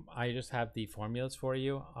 I just have the formulas for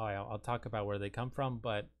you. I'll talk about where they come from,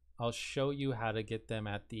 but I'll show you how to get them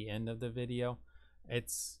at the end of the video.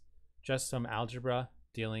 It's just some algebra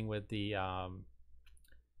dealing with the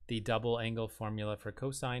double angle formula for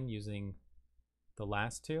cosine using the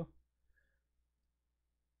last two.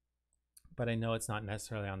 But I know it's not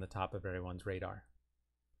necessarily on the top of everyone's radar.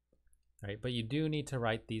 All right, but you do need to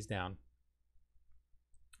write these down.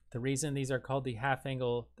 The reason these are called the half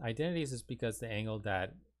angle identities is because the angle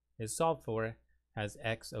that is solved for has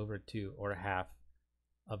x over 2, or half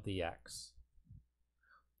of the x.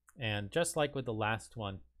 And just like with the last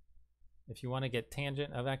one, if you want to get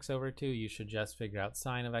tangent of x over 2, you should just figure out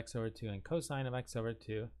sine of x over 2 and cosine of x over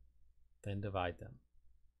 2, then divide them.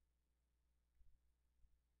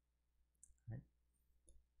 Right.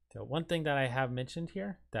 So one thing that I have mentioned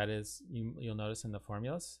here, that is, you'll notice in the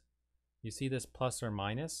formulas, you see this plus or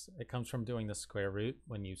minus. It comes from doing the square root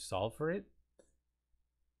when you solve for it.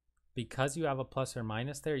 Because you have a plus or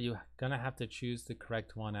minus there, you're going to have to choose the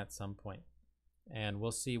correct one at some point. And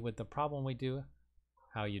we'll see with the problem we do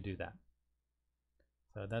how you do that.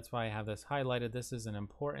 So that's why I have this highlighted. This is an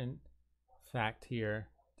important fact here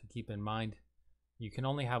to keep in mind. You can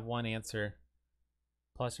only have one answer.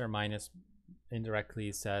 Plus or minus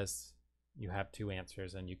indirectly says you have two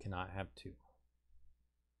answers, and you cannot have two.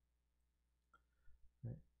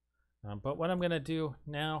 But what I'm going to do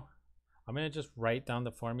now, I'm going to just write down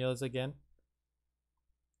the formulas again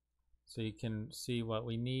so you can see what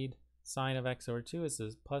we need. Sine of x over 2 is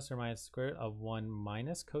this plus or minus square root of 1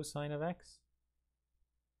 minus cosine of x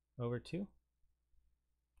over 2.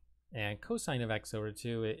 And cosine of x over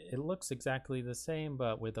 2, it looks exactly the same,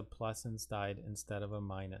 but with a plus instead of a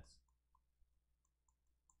minus.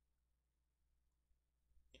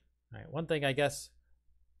 All right, one thing I guess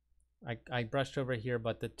I brushed over here,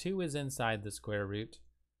 but the 2 is inside the square root.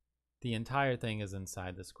 The entire thing is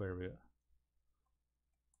inside the square root.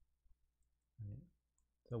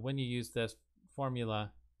 So when you use this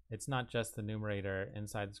formula, it's not just the numerator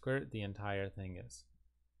inside the square root, the entire thing is.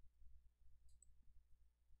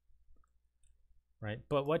 Right,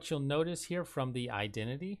 but what you'll notice here from the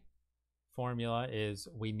identity formula is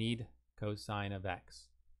we need cosine of x.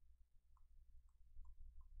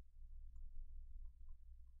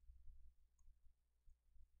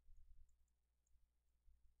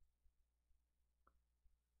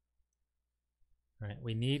 Right,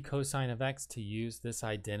 we need cosine of x to use this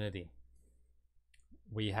identity.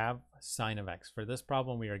 We have sine of x. For this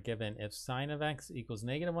problem, we are given if sine of x equals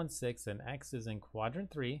negative 1/6 and x is in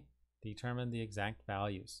quadrant 3, determine the exact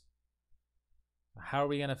values. How are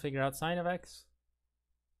we going to figure out sine of x?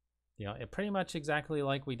 You know, pretty much exactly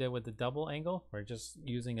like we did with the double angle. We're just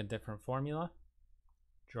using a different formula.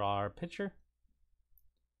 Draw our picture.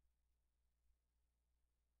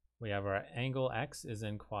 We have our angle x is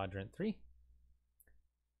in quadrant 3.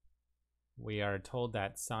 We are told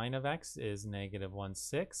that sine of x is negative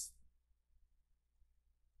 1/6,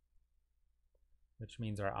 which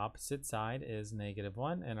means our opposite side is negative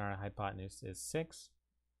 1 and our hypotenuse is 6.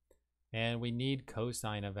 And we need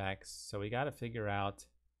cosine of x, so we got to figure out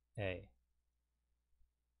a.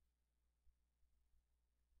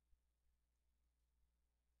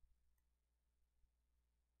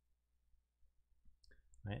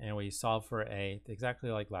 Right, and we solve for a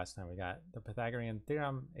exactly like last time. We got the Pythagorean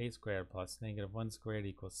theorem, a squared plus negative 1 squared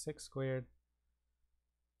equals 6 squared.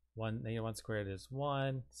 Negative 1 squared is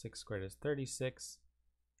 1, 6 squared is 36.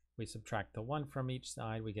 We subtract the 1 from each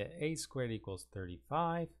side, we get a squared equals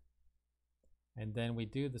 35. And then we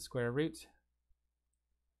do the square root.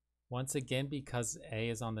 Once again, because a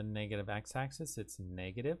is on the negative x-axis, it's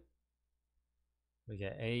negative. We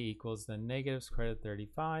get a equals the negative square root of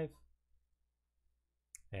 35.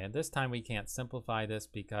 And this time we can't simplify this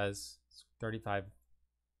because 35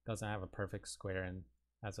 doesn't have a perfect square and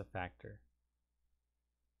as a factor.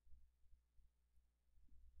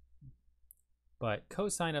 But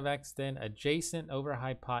cosine of x then, adjacent over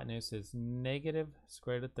hypotenuse, is negative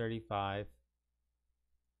square root of 35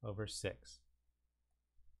 over 6.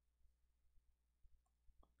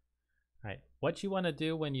 All right, what you want to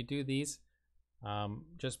do when you do these,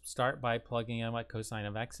 just start by plugging in what cosine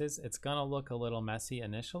of x is. It's going to look a little messy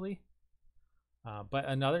initially. But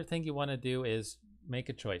another thing you want to do is make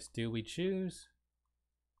a choice. Do we choose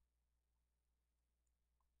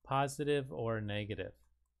positive or negative?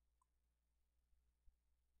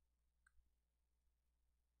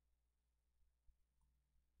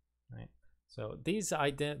 Right. So this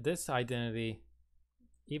identity,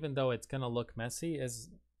 even though it's going to look messy, is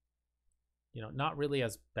not really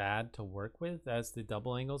as bad to work with as the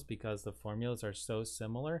double angles because the formulas are so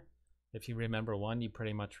similar. If you remember one, you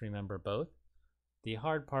pretty much remember both. The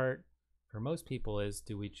hard part for most people is,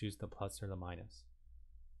 do we choose the plus or the minus?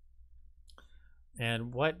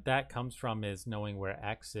 And what that comes from is knowing where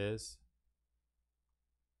x is.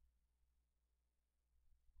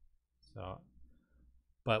 So,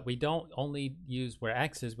 but we don't only use where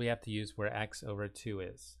x is, we have to use where x over 2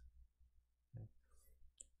 is. Okay.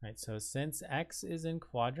 All right, so since x is in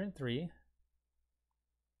quadrant 3,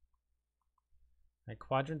 right,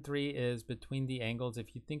 quadrant 3 is between the angles.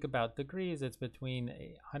 If you think about degrees, it's between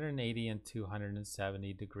 180 and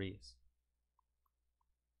 270 degrees.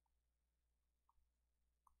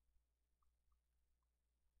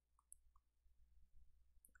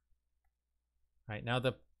 Right, now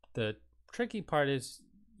the tricky part is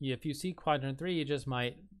if you see quadrant 3, you just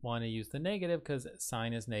might want to use the negative because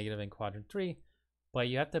sine is negative in quadrant 3, but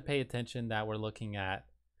you have to pay attention that we're looking at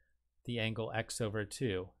the angle x over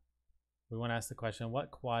 2. We want to ask the question,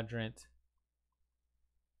 what quadrant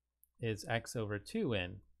is x over 2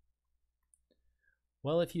 in?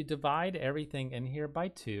 Well, if you divide everything in here by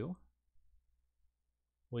 2,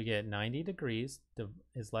 we get 90 degrees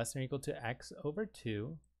is less than or equal to x over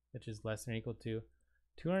 2, which is less than or equal to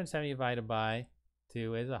 270 divided by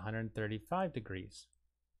 2 is 135 degrees.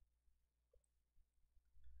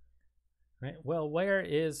 Right. Well, where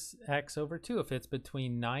is x over 2? If it's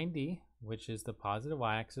between 90, which is the positive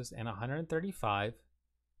y-axis, and 135,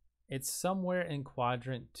 it's somewhere in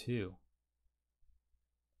quadrant 2.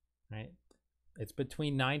 Right? It's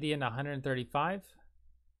between 90 and 135.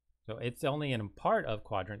 So it's only in part of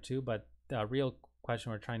quadrant 2, but the real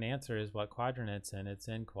question we're trying to answer is what quadrant it's in. It's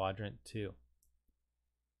in quadrant 2.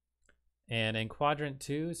 And in quadrant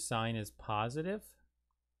 2, sine is positive.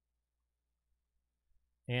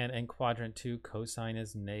 And in quadrant 2, cosine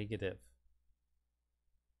is negative.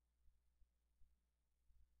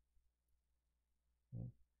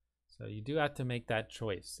 So you do have to make that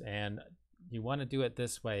choice. And you want to do it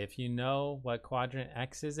this way. If you know what quadrant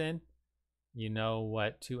x is in, you know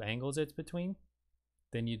what two angles it's between,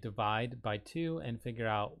 then you divide by 2 and figure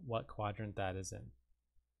out what quadrant that is in.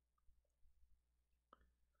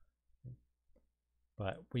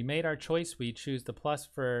 But we made our choice. We choose the plus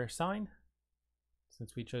for sine.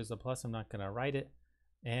 Since we chose the plus, I'm not going to write it.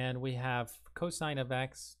 And we have cosine of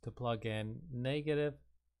x to plug in negative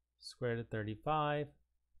square root of 35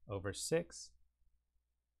 over 6.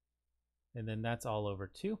 And then that's all over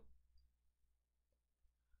 2.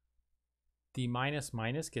 The minus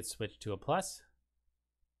minus gets switched to a plus.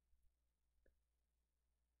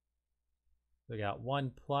 We got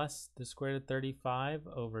 1 plus the square root of 35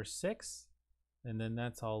 over 6. And then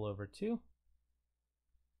that's all over 2.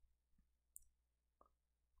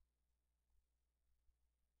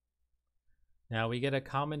 Now we get a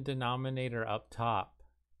common denominator up top.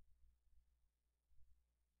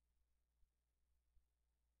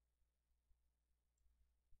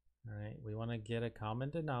 All right, we want to get a common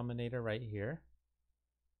denominator right here.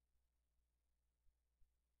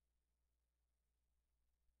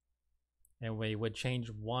 And we would change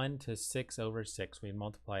 1 to 6 over 6. We'd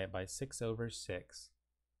multiply it by 6 over 6.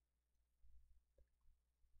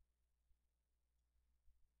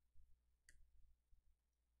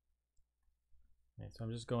 Okay, so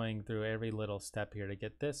I'm just going through every little step here to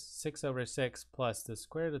get this. 6 over 6 plus the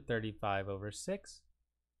square root of 35 over 6.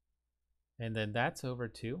 And then that's over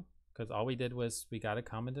 2, because all we did was we got a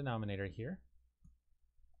common denominator here.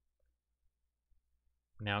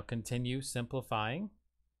 Now continue simplifying.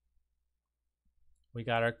 We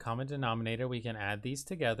got our common denominator. We can add these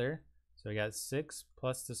together. So we got 6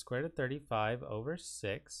 plus the square root of 35 over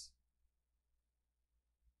 6.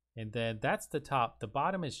 And then that's the top. The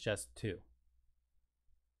bottom is just 2.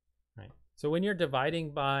 Right. So when you're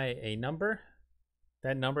dividing by a number,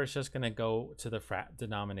 that number is just going to go to the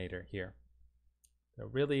denominator here. So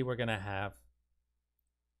really we're going to have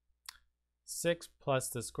 6 plus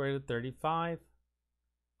the square root of 35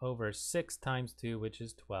 over 6 times 2, which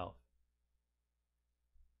is 12.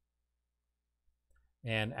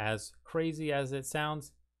 And as crazy as it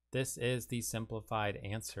sounds, this is the simplified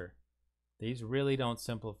answer. These really don't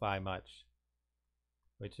simplify much.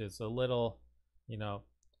 which is a little, you know,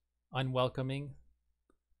 unwelcoming,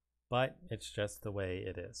 but it's just the way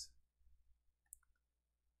it is.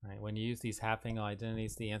 Right? When you use these half-angle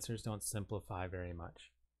identities, the answers don't simplify very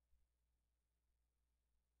much.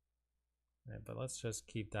 Right, but let's just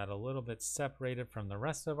keep that a little bit separated from the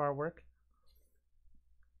rest of our work.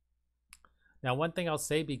 Now, one thing I'll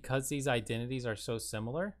say, because these identities are so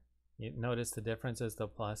similar, you notice the difference is the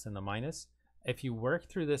plus and the minus. If you work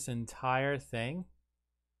through this entire thing,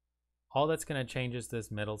 all that's going to change is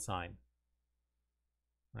this middle sign.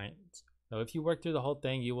 Right? So if you work through the whole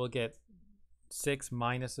thing, you will get 6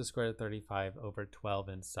 minus the square root of 35 over 12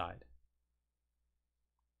 inside.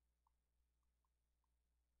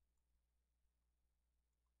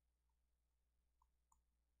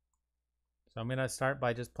 So I'm going to start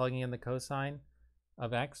by just plugging in the cosine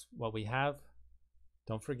of x. What we have,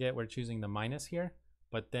 don't forget we're choosing the minus here,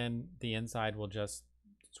 but then the inside will just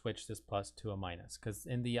switch this plus to a minus, because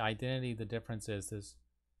in the identity the difference is this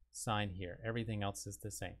sign here. Everything else is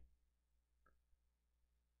the same.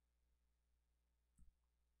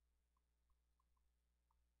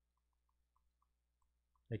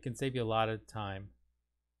 It can save you a lot of time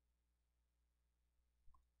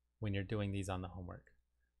when you're doing these on the homework.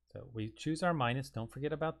 So we choose our minus, don't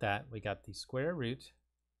forget about that. We got the square root,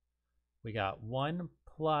 we got 1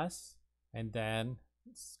 plus, and then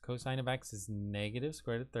cosine of x is negative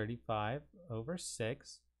square root of 35 over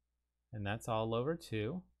 6, and that's all over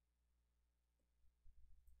 2.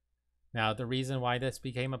 Now the reason why this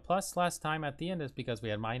became a plus last time at the end is because we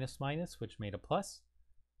had minus minus, which made a plus.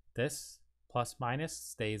 This plus minus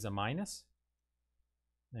stays a minus,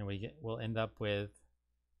 and we'll end up with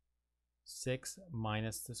 6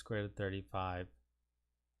 minus the square root of 35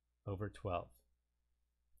 over 12.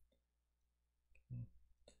 Okay.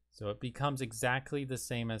 So it becomes exactly the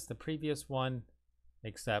same as the previous one,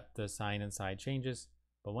 except the sign inside changes.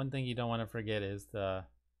 But one thing you don't want to forget is the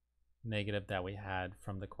negative that we had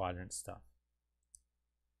from the quadrant stuff.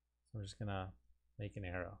 So we're just going to make an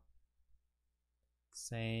arrow.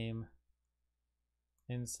 Same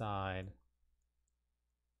inside,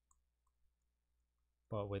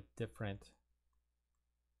 but with different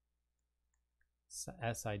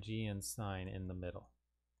SIG and sign in the middle.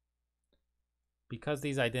 Because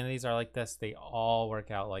these identities are like this, they all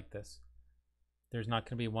work out like this. There's not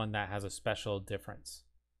going to be one that has a special difference.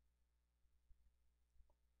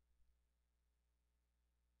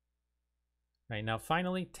 Right, now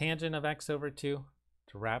finally, tangent of x over 2.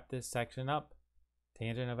 To wrap this section up,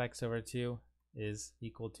 tangent of x over 2 is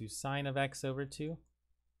equal to sine of x over 2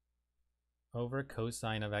 over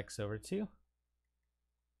cosine of x over 2.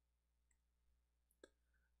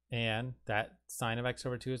 And that sine of x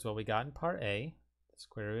over 2 is what we got in part A, the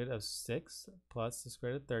square root of 6 plus the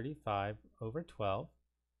square root of 35 over 12,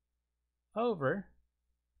 over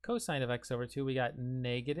cosine of x over 2, we got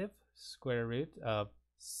negative square root of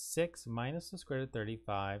 6 minus the square root of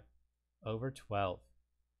 35 over 12.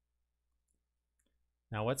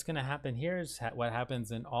 Now what's going to happen here is what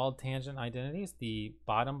happens in all tangent identities. The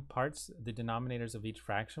bottom parts, the denominators of each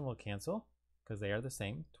fraction will cancel because they are the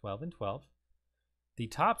same, 12 and 12. The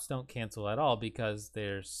tops don't cancel at all because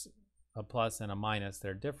there's a plus and a minus.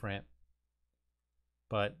 They're different.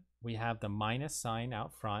 But we have the minus sign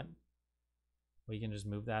out front. We can just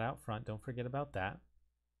move that out front. Don't forget about that.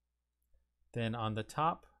 Then on the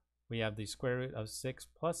top, we have the square root of 6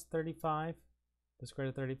 plus 35, the square root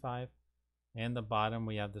of 35. And the bottom,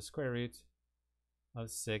 we have the square root of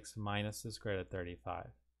 6 minus the square root of 35.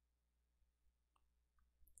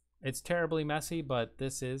 It's terribly messy, but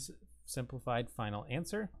this is simplified final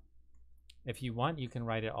answer. If you want, you can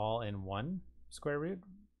write it all in one square root.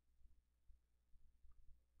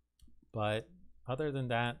 But other than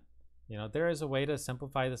that, you know, there is a way to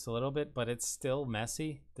simplify this a little bit, but it's still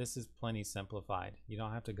messy. This is plenty simplified. You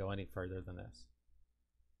don't have to go any further than this.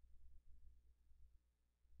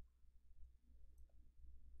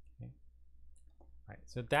 All right,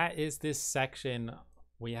 so that is this section.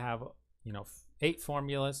 We have, 8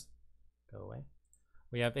 formulas. Go away.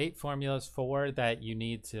 We have 8 formulas, 4 that you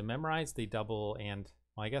need to memorize. The double and,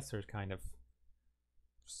 well, I guess there's kind of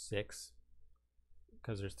 6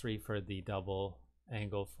 because there's 3 for the double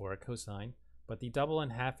angle for a cosine. But the double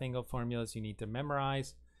and half angle formulas you need to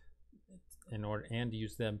memorize in order and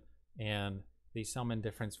use them. And the sum and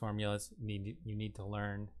difference formulas you need to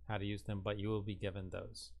learn how to use them, but you will be given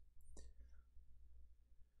those.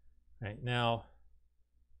 Right, now,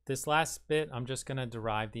 this last bit, I'm just going to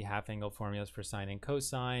derive the half angle formulas for sine and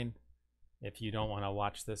cosine. If you don't want to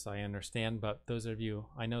watch this, I understand, but those of you,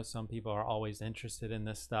 I know some people are always interested in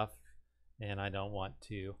this stuff, and I don't want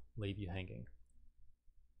to leave you hanging.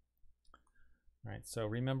 All right, so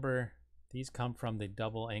remember these come from the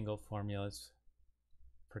double angle formulas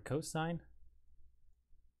for cosine.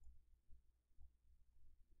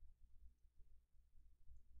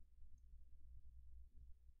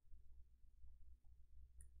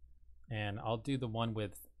 And I'll do the one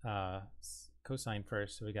with cosine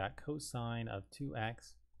first. So we got cosine of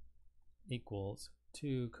 2x equals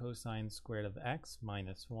 2 cosine squared of x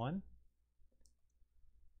minus 1.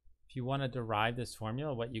 If you want to derive this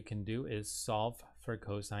formula, what you can do is solve for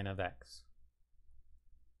cosine of x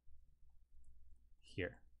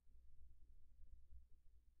here.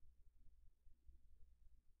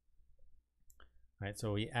 All right,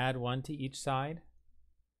 so we add 1 to each side.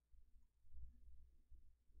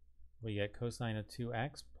 We get cosine of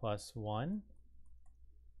 2x plus 1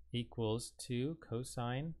 equals 2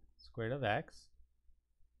 cosine squared of x.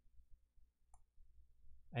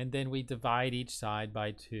 And then we divide each side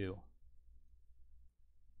by 2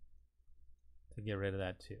 to get rid of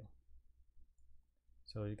that 2.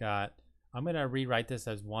 So we got, I'm going to rewrite this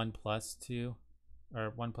as 1 plus 2,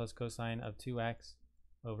 or 1 plus cosine of 2x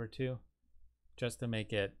over 2, just to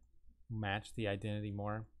make it match the identity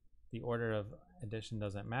more. The order of addition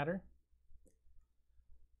doesn't matter.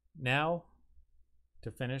 Now,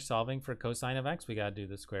 to finish solving for cosine of x, we got to do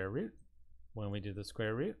the square root. When we do the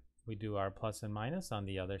square root, we do our plus and minus on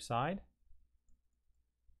the other side.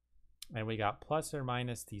 And we got plus or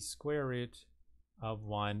minus the square root of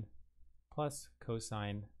 1 plus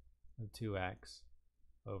cosine of 2x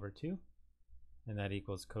over 2. And that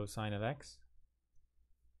equals cosine of x.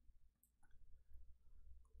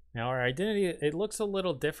 Now our identity, it looks a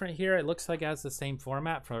little different here. It looks like it has the same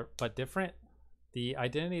format, but different. The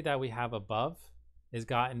identity that we have above is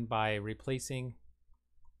gotten by replacing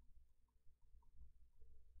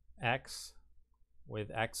x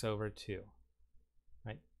with x over 2.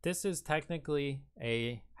 Right? This is technically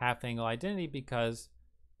a half angle identity because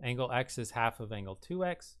angle x is half of angle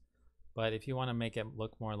 2x. But if you want to make it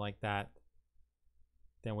look more like that,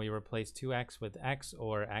 then we replace 2x with x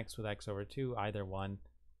or x with x over 2, either one.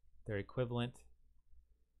 They're equivalent.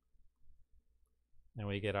 And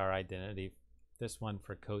we get our identity, this one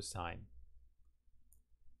for cosine.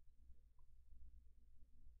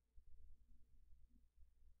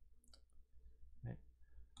 Okay.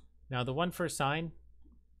 Now the one for sine,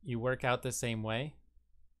 you work out the same way.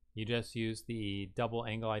 You just use the double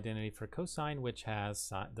angle identity for cosine, which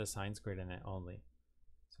has the sine squared in it only.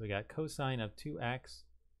 So we got cosine of 2x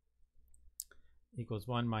equals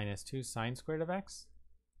 1 minus 2 sine squared of x.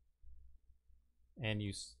 And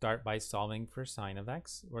you start by solving for sine of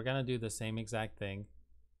x. We're going to do the same exact thing.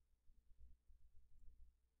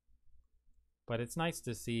 But it's nice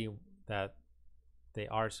to see that they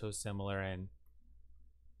are so similar and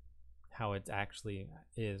how it actually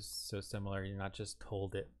is so similar. You're not just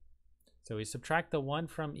told it. So we subtract the 1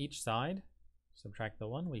 from each side. Subtract the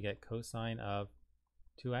 1, we get cosine of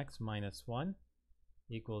 2x minus 1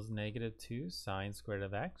 equals negative 2 sine squared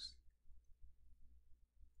of x.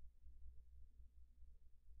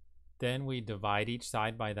 Then we divide each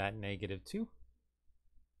side by that negative 2.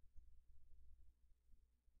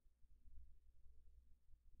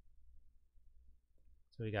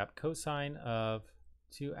 So we got cosine of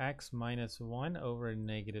 2x minus 1 over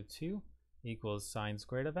negative 2 equals sine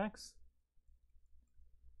squared of x.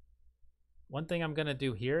 One thing I'm going to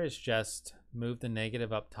do here is just move the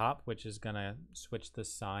negative up top, which is going to switch the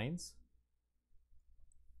signs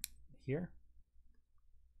here.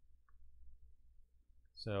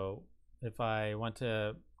 So if I want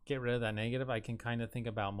to get rid of that negative, I can kind of think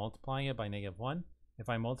about multiplying it by negative 1. If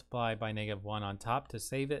I multiply by negative 1 on top to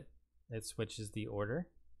save it, it switches the order.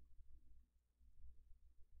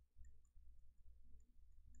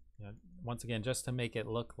 Once again, just to make it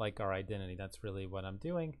look like our identity, that's really what I'm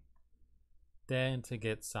doing. Then to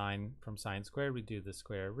get sine from sine squared, we do the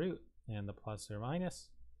square root and the plus or minus.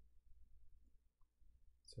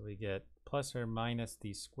 So we get plus or minus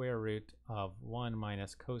the square root of 1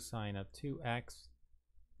 minus cosine of 2x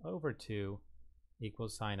over 2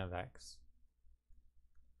 equals sine of x.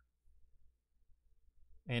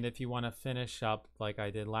 And if you want to finish up like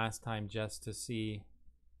I did last time, just to see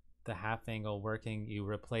the half angle working, you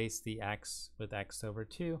replace the x with x over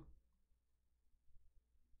 2.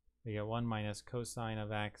 We get 1 minus cosine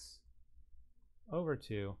of x over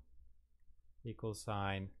 2 equals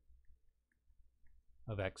sine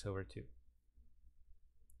of x over 2.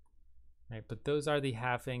 Right, but those are the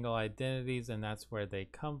half angle identities, and that's where they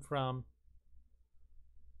come from.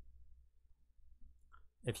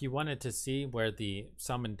 If you wanted to see where the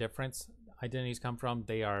sum and difference identities come from,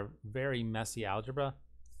 they are very messy algebra,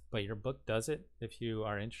 but your book does it. If you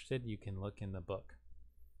are interested, you can look in the book.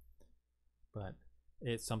 but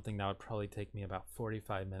it's something that would probably take me about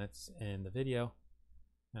 45 minutes in the video.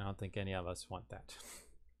 I don't think any of us want that.